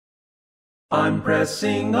I'm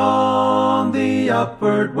pressing on the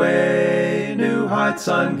upward way, new heights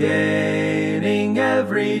I'm gaining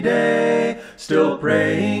every day, still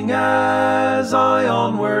praying as I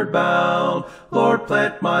onward bound. Lord,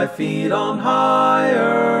 plant my feet on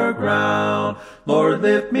higher ground. Lord,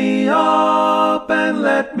 lift me up and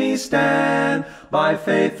let me stand by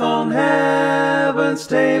faith on heaven's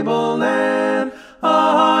tableland, a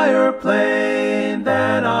higher plane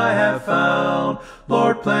than I have found.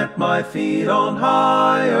 Lord, plant my feet on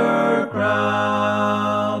higher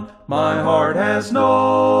ground. My heart has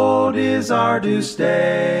no desire to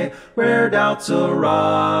stay where doubts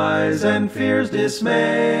arise and fears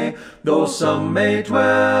dismay. Though some may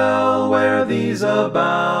dwell where these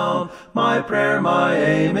abound, my prayer, my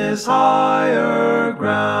aim is higher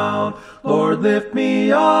ground. Lord, lift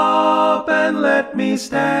me up and let me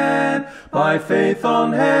stand by faith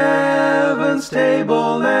on heaven's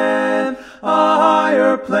tableland, a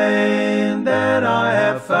higher plane than I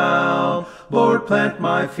have found. Lord, plant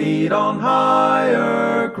my feet on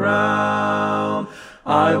higher ground.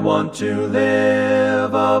 I want to live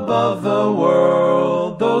above the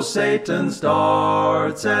world, though Satan's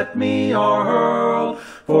darts at me are hurled.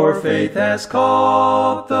 For faith has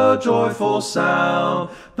caught the joyful sound,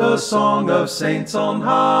 the song of saints on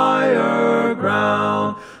higher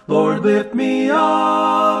ground. Lord, lift me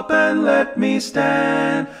up and let me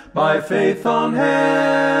stand by faith on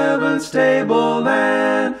heaven's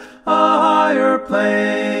tableland, a higher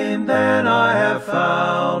plane than I have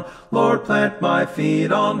found. Lord, plant my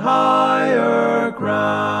feet on higher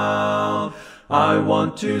ground. I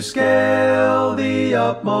want to scale the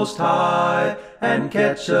utmost high and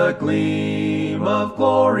catch a gleam of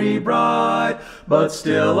glory bright, but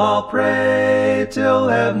still I'll pray till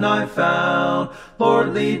heaven I found.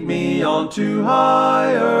 Lord, lead me on to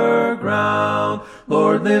higher ground.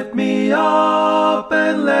 Lord, lift me up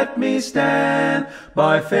and let me stand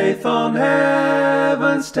by faith on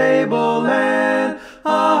heaven's tableland, a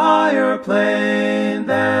higher plane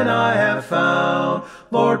than I have found.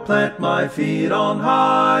 Lord, plant my feet on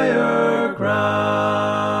higher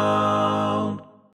ground.